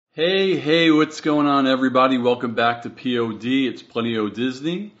Hey, what's going on, everybody? Welcome back to POD. It's Plenty O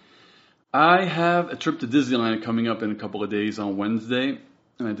Disney. I have a trip to Disneyland coming up in a couple of days on Wednesday,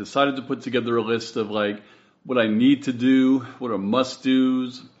 and I decided to put together a list of what I need to do, what are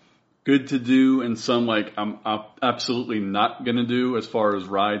must-dos, good to do, and some I'm absolutely not gonna do as far as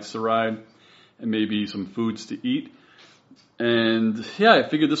rides to ride, and maybe some foods to eat. And yeah, I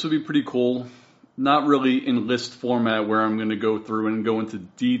figured this would be pretty cool. Not really in list format where I'm going to go through and go into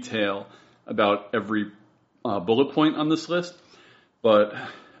detail about every bullet point on this list, but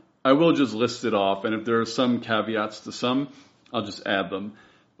I will just list it off, and if there are some caveats to some, I'll just add them.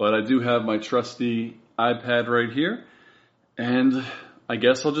 But I do have my trusty iPad right here, and I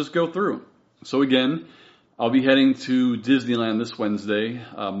guess I'll just go through. So again, I'll be heading to Disneyland this Wednesday,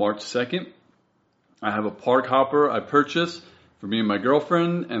 March 2nd. I have a park hopper I purchased for me and my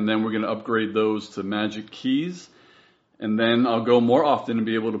girlfriend, and then we're going to upgrade those to Magic Keys, and then I'll go more often and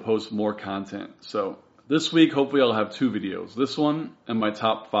be able to post more content. So this week, hopefully I'll have two videos, this one and my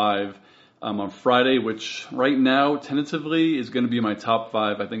top 5 on Friday, which right now, tentatively, is going to be my top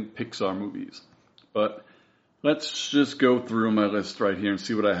 5, I think, Pixar movies. But let's just go through my list right here and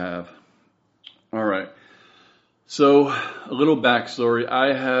see what I have. All right. So a little backstory.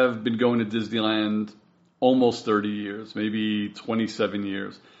 I have been going to Disneyland almost 30 years, maybe 27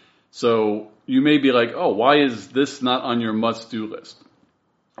 years. So you may be like, oh, why is this not on your must-do list?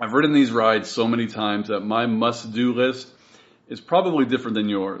 I've ridden these rides so many times that my must-do list is probably different than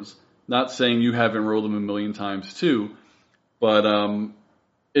yours. Not saying you haven't rode them a million times too, but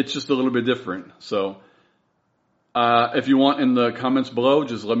it's just a little bit different. So if you want, in the comments below,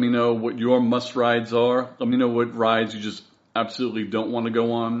 just let me know what your must-rides are. Let me know what rides you just absolutely don't want to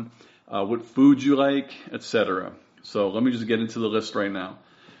go on. What food you like, etc. So let me just get into the list right now.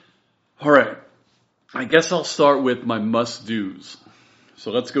 All right, I guess I'll start with my must-dos.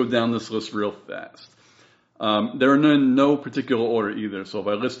 So let's go down this list real fast. They're in no particular order either. So if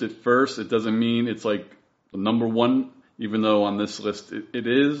I list it first, it doesn't mean it's like the number one, even though on this list it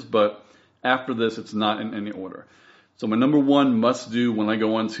is. But after this, it's not in any order. So my number one must-do when I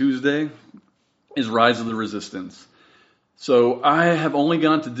go on Tuesday is Rise of the Resistance. So I have only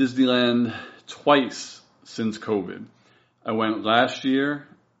gone to Disneyland twice since COVID. I went last year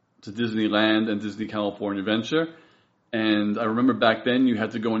to Disneyland and Disney California Adventure, and I remember back then you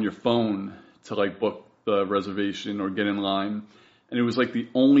had to go on your phone to book the reservation or get in line, and it was the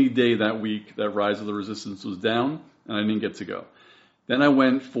only day that week that Rise of the Resistance was down, and I didn't get to go. Then I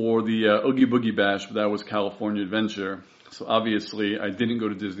went for the Oogie Boogie Bash, but that was California Adventure, so obviously I didn't go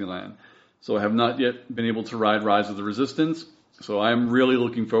to Disneyland. So I have not yet been able to ride Rise of the Resistance. So I'm really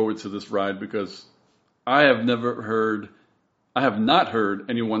looking forward to this ride because I have not heard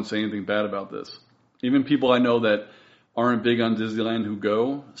anyone say anything bad about this. Even people I know that aren't big on Disneyland who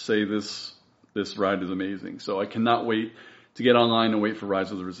go say this ride is amazing. So I cannot wait to get online and wait for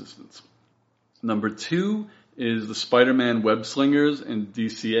Rise of the Resistance. Number 2 is the Spider-Man Web Slingers in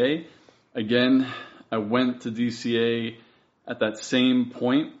DCA. Again, I went to DCA at that same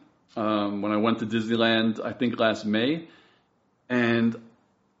point. When I went to Disneyland, I think last May, and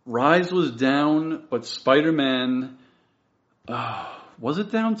Rise was down, but Spider-Man, was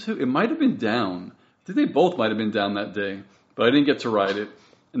it down too? It might have been down. I think they both might have been down that day, but I didn't get to ride it.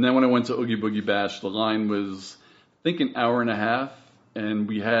 And then when I went to Oogie Boogie Bash, the line was, I think, an hour and a half, and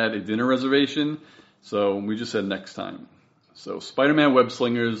we had a dinner reservation, so we just said next time. So Spider-Man Web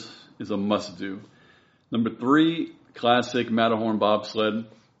Slingers is a must-do. Number 3, classic Matterhorn bobsled.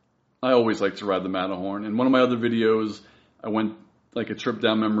 I always like to ride the Matterhorn. In one of my other videos, I went a trip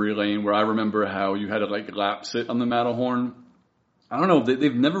down memory lane where I remember how you had to lap sit on the Matterhorn. I don't know,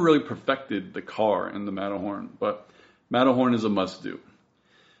 they've never really perfected the car in the Matterhorn, but Matterhorn is a must-do.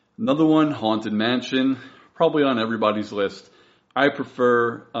 Another one, Haunted Mansion, probably on everybody's list. I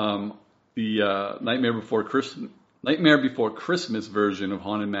prefer the Nightmare Before Christmas version of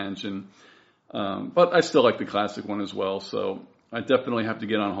Haunted Mansion, but I still like the classic one as well, so I definitely have to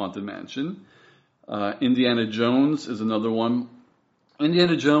get on Haunted Mansion. Indiana Jones is another one.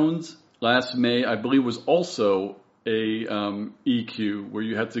 Indiana Jones, last May, I believe, was also a EQ where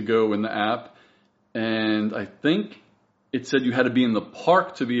you had to go in the app, and I think it said you had to be in the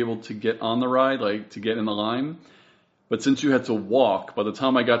park to be able to get on the ride, to get in the line. But since you had to walk, by the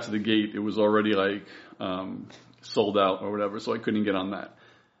time I got to the gate, it was already sold out or whatever, so I couldn't get on that.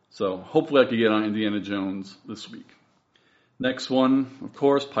 So hopefully I could get on Indiana Jones this week. Next one, of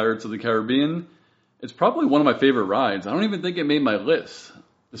course, Pirates of the Caribbean. It's probably one of my favorite rides. I don't even think it made my list.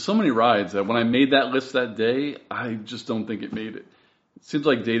 There's so many rides that when I made that list that day, I just don't think it made it. It seems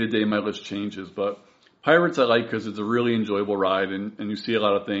like day to day my list changes, but Pirates I like because it's a really enjoyable ride and you see a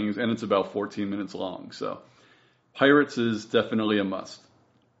lot of things, and it's about 14 minutes long. So Pirates is definitely a must.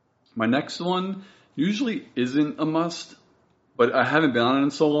 My next one usually isn't a must, but I haven't been on it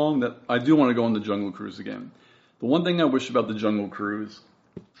in so long that I do want to go on the Jungle Cruise again. The one thing I wish about the Jungle Cruise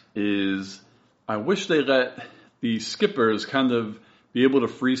is I wish they let the skippers kind of be able to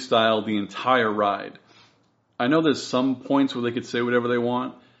freestyle the entire ride. I know there's some points where they could say whatever they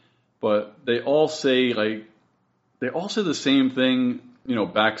want, but they all say the same thing,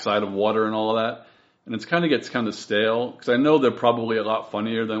 backside of water and all of that. And it gets kind of stale, because I know they're probably a lot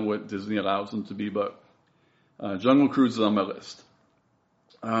funnier than what Disney allows them to be, but Jungle Cruise is on my list.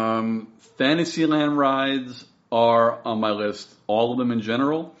 Fantasyland rides are on my list, all of them in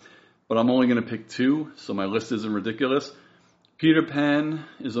general, but I'm only going to pick 2, so my list isn't ridiculous. Peter Pan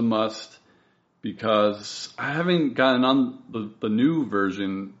is a must, because I haven't gotten on the new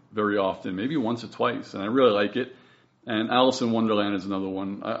version very often, maybe once or twice, and I really like it. And Alice in Wonderland is another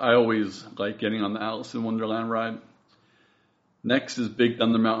one. I always like getting on the Alice in Wonderland ride. Next is Big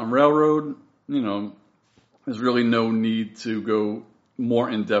Thunder Mountain Railroad. There's really no need to go more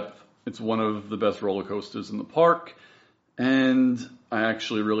in depth. It's one of the best roller coasters in the park, and I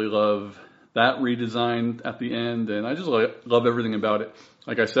actually really love that redesign at the end, and I just love everything about it.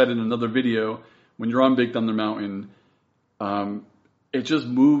 Like I said in another video, when you're on Big Thunder Mountain, it just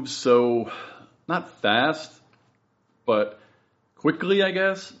moves so, not fast, but quickly, I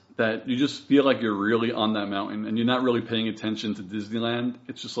guess, that you just feel like you're really on that mountain and you're not really paying attention to Disneyland.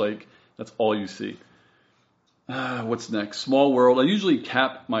 It's just like, that's all you see. What's next? Small World. I usually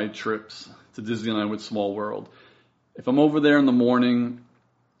cap my trips to Disneyland with Small World. If I'm over there in the morning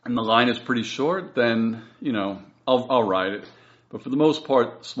and the line is pretty short, then, I'll ride it. But for the most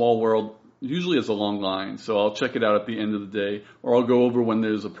part, Small World usually is a long line, so I'll check it out at the end of the day, or I'll go over when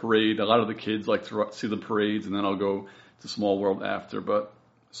there's a parade. A lot of the kids like to see the parades, and then I'll go to Small World after. But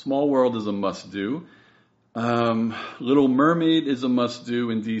Small World is a must-do. Little Mermaid is a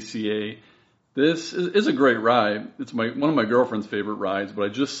must-do in DCA. This is a great ride. It's one of my girlfriend's favorite rides, but I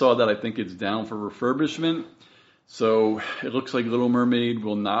just saw that I think it's down for refurbishment. So it looks like Little Mermaid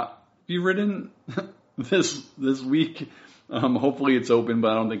will not be ridden this week. Hopefully it's open,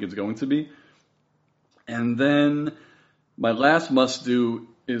 but I don't think it's going to be. And then my last must-do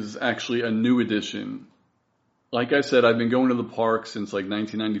is actually a new addition. Like I said, I've been going to the park since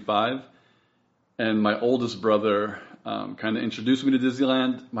 1995, and my oldest brother kind of introduced me to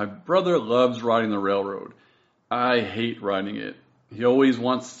Disneyland. My brother loves riding the railroad. I hate riding it. He always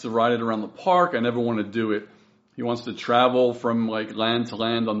wants to ride it around the park. I never want to do it. He wants to travel from land to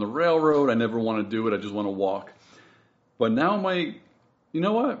land on the railroad. I never want to do it. I just want to walk. But now I'm like, you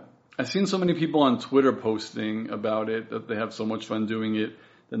know what? I've seen so many people on Twitter posting about it, that they have so much fun doing it,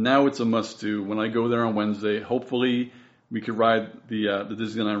 that now it's a must-do. When I go there on Wednesday, hopefully we could ride the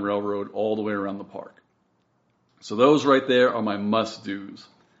Disneyland Railroad all the way around the park. So those right there are my must-dos.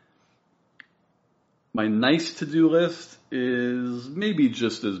 My nice-to-do list is maybe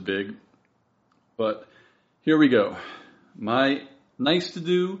just as big, but here we go. My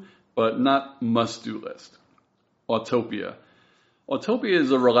nice-to-do, but not must-do list. Autopia. Autopia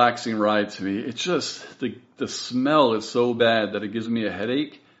is a relaxing ride to me. It's just, the smell is so bad that it gives me a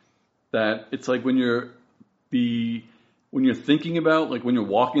headache, that it's like when you're thinking about, when you're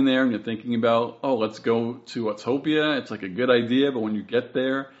walking there and you're thinking about, oh, let's go to Autopia, it's like a good idea, but when you get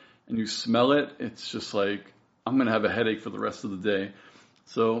there and you smell it, it's just like, I'm going to have a headache for the rest of the day.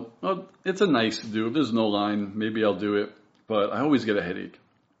 So, it's a nice to do. If there's no line, maybe I'll do it, but I always get a headache.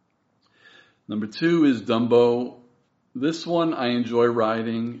 Number 2 is Dumbo. This one I enjoy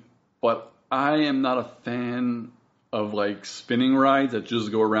riding, but I am not a fan of spinning rides that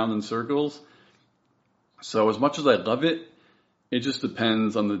just go around in circles. So as much as I love it, it just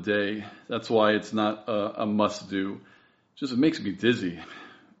depends on the day. That's why it's not a must-do. It makes me dizzy.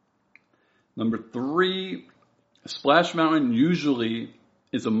 Number 3, Splash Mountain usually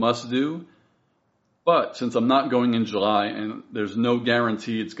is a must-do, but since I'm not going in July and there's no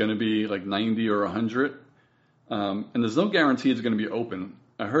guarantee it's going to be 90 or 100, and there's no guarantee it's going to be open.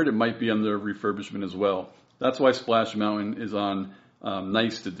 I heard it might be under refurbishment as well. That's why Splash Mountain is on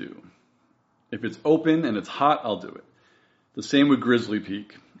nice to do. If it's open and it's hot, I'll do it. The same with Grizzly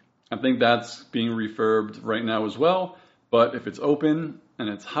Peak. I think that's being refurbed right now as well, but if it's open and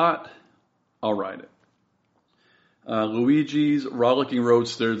it's hot, I'll ride it. Luigi's Rollicking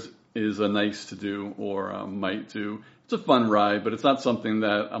Roadsters is a nice to do, or might do. It's a fun ride, but it's not something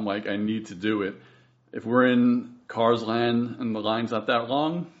that I'm I need to do it. If we're in Cars Land and the line's not that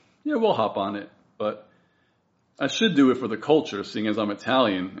long, yeah, we'll hop on it. But I should do it for the culture, seeing as I'm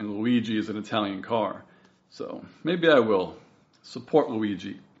Italian and Luigi is an Italian car. So maybe I will support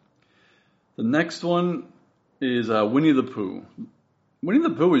Luigi. The next one is Winnie the Pooh. Winnie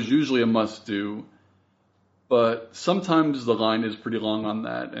the Pooh is usually a must-do, but sometimes the line is pretty long on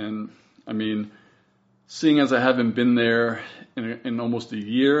that. And I mean, seeing as I haven't been there in almost a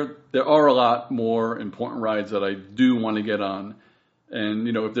year, there are a lot more important rides that I do want to get on. And,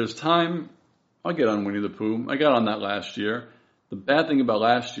 you know, if there's time, I'll get on Winnie the Pooh. I got on that last year. The bad thing about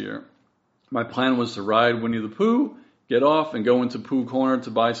last year, my plan was to ride Winnie the Pooh, get off, and go into Pooh Corner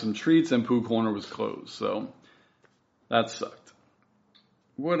to buy some treats, and Pooh Corner was closed. So that sucked.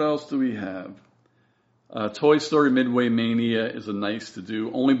 What else do we have? Toy Story Midway Mania is a nice to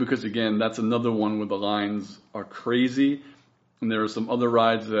do, only because, again, that's another one where the lines are crazy, and there are some other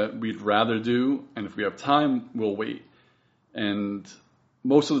rides that we'd rather do, and if we have time, we'll wait. And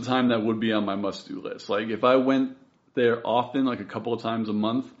most of the time, that would be on my must-do list. Like, if I went there often, like a couple of times a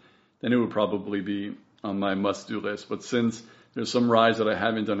month, then it would probably be on my must-do list. But since there's some rides that I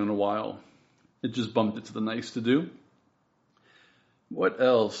haven't done in a while, it just bumped it to the nice to do. What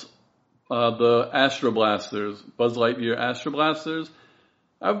else? The Astro Blasters, Buzz Lightyear Astro Blasters.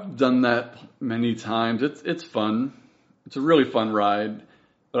 I've done that many times. It's fun. It's a really fun ride,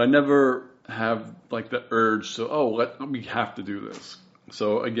 but I never have like the urge to, we have to do this.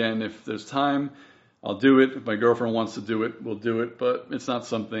 So again, if there's time, I'll do it. If my girlfriend wants to do it, we'll do it. But it's not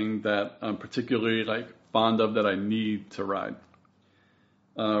something that I'm particularly like fond of that I need to ride.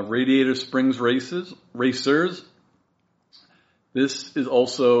 Radiator Springs Racers. This is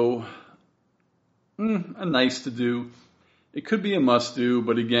also a nice to do. It could be a must do,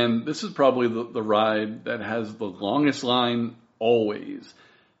 but again, this is probably the ride that has the longest line always.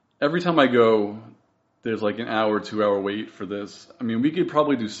 Every time I go, there's like an hour, 2 hour wait for this. I mean, we could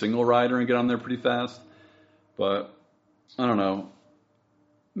probably do single rider and get on there pretty fast, but I don't know.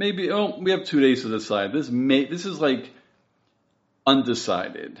 Maybe, we have 2 days to decide. This is like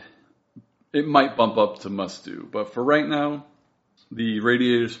undecided. It might bump up to must do, but for right now, the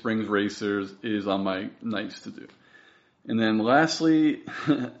Radiator Springs Racers is on my nice to do. And then lastly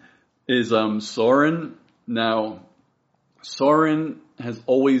is Soarin'. Now, Soarin' has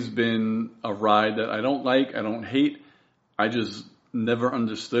always been a ride that I don't like, I don't hate. I just never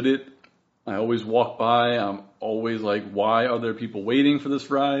understood it. I always walk by. I'm always like, why are there people waiting for this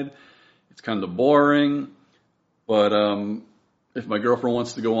ride? It's kind of boring. But if my girlfriend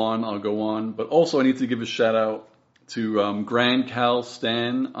wants to go on, I'll go on. But also I need to give a shout out to Grand Cal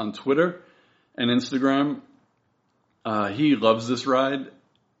Stan on Twitter and Instagram. He loves this ride,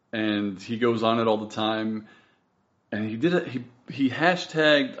 and he goes on it all the time. And he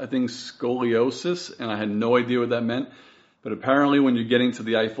hashtagged, I think, scoliosis, and I had no idea what that meant. But apparently when you're getting to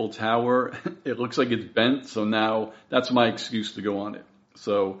the Eiffel Tower, it looks like it's bent, so now that's my excuse to go on it.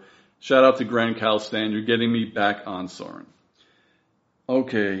 So shout out to Grand Cal Stan, you're getting me back on Soarin'.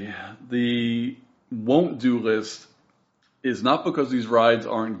 Okay, the won't do list is not because these rides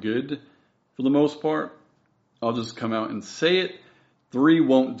aren't good for the most part. I'll just come out and say it. 3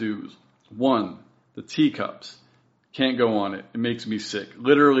 won't do's. 1, the teacups. Can't go on it. It makes me sick.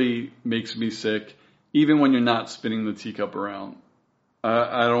 Literally makes me sick, even when you're not spinning the teacup around.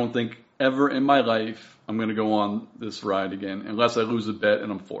 I don't think ever in my life I'm going to go on this ride again, unless I lose a bet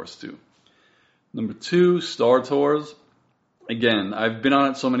and I'm forced to. Number 2, Star Tours. Again, I've been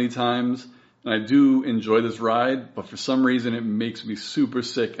on it so many times, and I do enjoy this ride, but for some reason it makes me super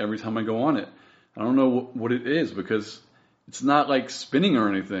sick every time I go on it. I don't know what it is, because it's not like spinning or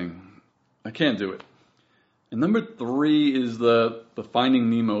anything. I can't do it. And number 3 is the Finding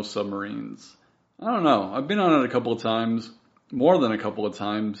Nemo submarines. I don't know. I've been on it a couple of times, more than a couple of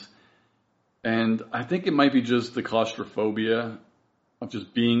times, and I think it might be just the claustrophobia of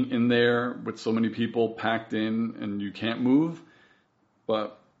just being in there with so many people packed in and you can't move.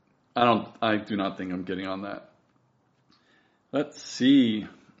 But I do not think I'm getting on that. Let's see.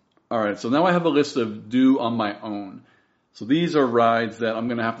 All right, so now I have a list of do on my own. So these are rides that I'm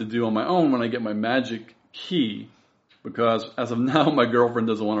going to have to do on my own when I get my magic key, because as of now, my girlfriend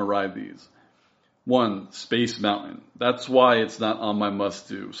doesn't want to ride these. 1, Space Mountain. That's why it's not on my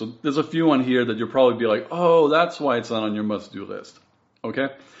must-do. So there's a few on here that you'll probably be like, oh, that's why it's not on your must-do list. Okay?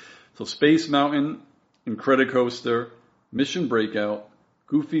 So Space Mountain, Incredicoaster, Mission Breakout,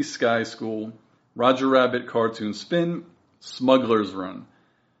 Goofy Sky School, Roger Rabbit Cartoon Spin, Smuggler's Run.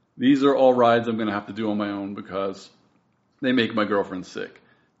 These are all rides I'm going to have to do on my own because they make my girlfriend sick.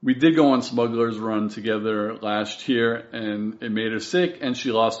 We did go on Smuggler's Run together last year, and it made her sick, and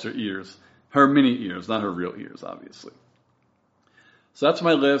she lost her ears. Her mini ears, not her real ears, obviously. So that's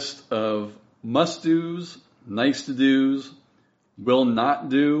my list of must-dos, nice-to-dos, will not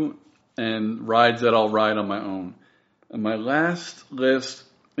do, and rides that I'll ride on my own. And my last list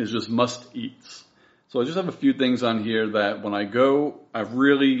is just must-eats. So I just have a few things on here that when I go, I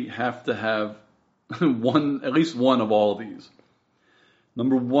really have to have at least one of all of these.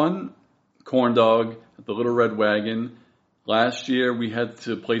 Number one, corn dog at the Little Red Wagon. Last year we had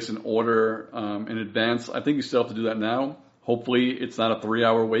to place an order in advance. I think you still have to do that now. Hopefully it's not a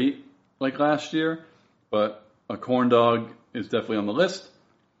 3-hour wait like last year, but a corn dog is definitely on the list.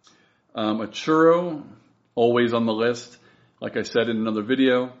 A churro, always on the list. Like I said in another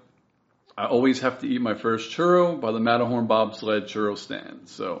video, I always have to eat my first churro by the Matterhorn Bobsled Churro Stand.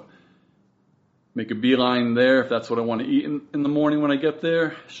 So make a beeline there if that's what I want to eat in the morning when I get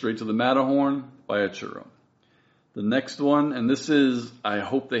there. Straight to the Matterhorn, buy a churro. The next one, and this is, I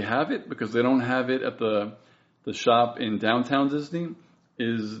hope they have it because they don't have it at the shop in downtown Disney,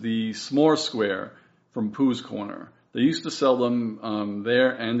 is the s'more square from Pooh's Corner. They used to sell them there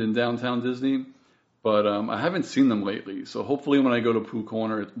and in downtown Disney, but I haven't seen them lately. So hopefully when I go to Pooh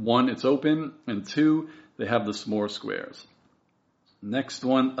Corner, one, it's open, and two, they have the s'more squares. Next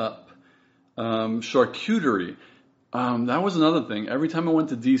one up, charcuterie. That was another thing. Every time I went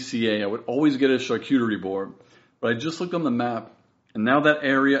to DCA, I would always get a charcuterie board. But I just looked on the map, and now that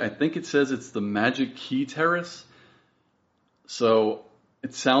area, I think it says it's the Magic Key Terrace. So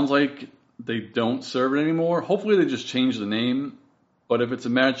it sounds like they don't serve it anymore. Hopefully they just changed the name. But if it's a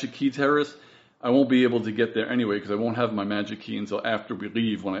Magic Key Terrace, I won't be able to get there anyway because I won't have my Magic Key until after we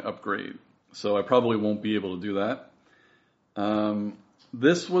leave when I upgrade. So I probably won't be able to do that.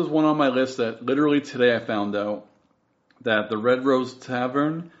 This was one on my list that literally today I found out that the Red Rose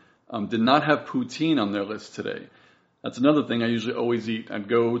Tavern did not have poutine on their list today. That's another thing I usually always eat. I'd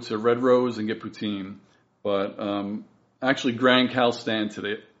go to Red Rose and get poutine. But actually Grand Cal Stand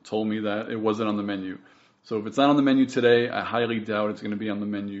today told me that it wasn't on the menu. So if it's not on the menu today, I highly doubt it's going to be on the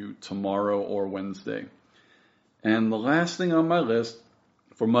menu tomorrow or Wednesday. And the last thing on my list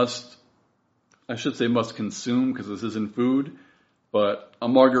for must consume, because this isn't food, but a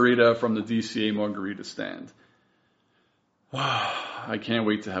margarita from the DCA margarita stand. I can't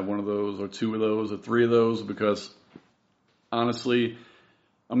wait to have one of those, or two of those, or three of those, because honestly,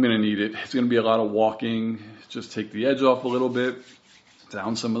 I'm going to need it. It's going to be a lot of walking. Just take the edge off a little bit,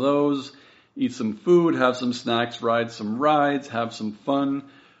 down some of those, eat some food, have some snacks, ride some rides, have some fun.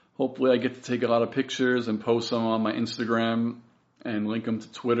 Hopefully I get to take a lot of pictures and post them on my Instagram and link them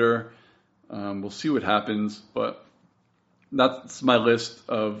to Twitter. We'll see what happens, but that's my list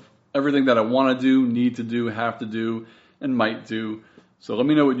of everything that I want to do, need to do, have to do, and might do. So let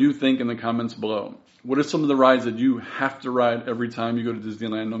me know what you think in the comments below. What are some of the rides that you have to ride every time you go to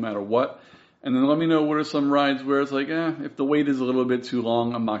Disneyland, no matter what? And then let me know what are some rides where it's like, if the wait is a little bit too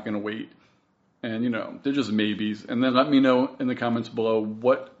long, I'm not going to wait. And, they're just maybes. And then let me know in the comments below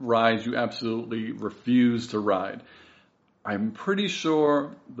what rides you absolutely refuse to ride. I'm pretty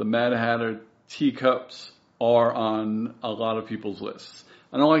sure the Mad Hatter teacups are on a lot of people's lists.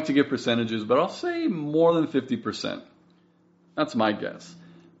 I don't like to give percentages, but I'll say more than 50%. That's my guess.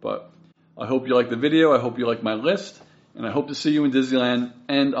 But I hope you like the video. I hope you like my list. And I hope to see you in Disneyland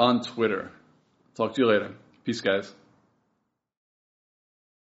and on Twitter. Talk to you later. Peace, guys.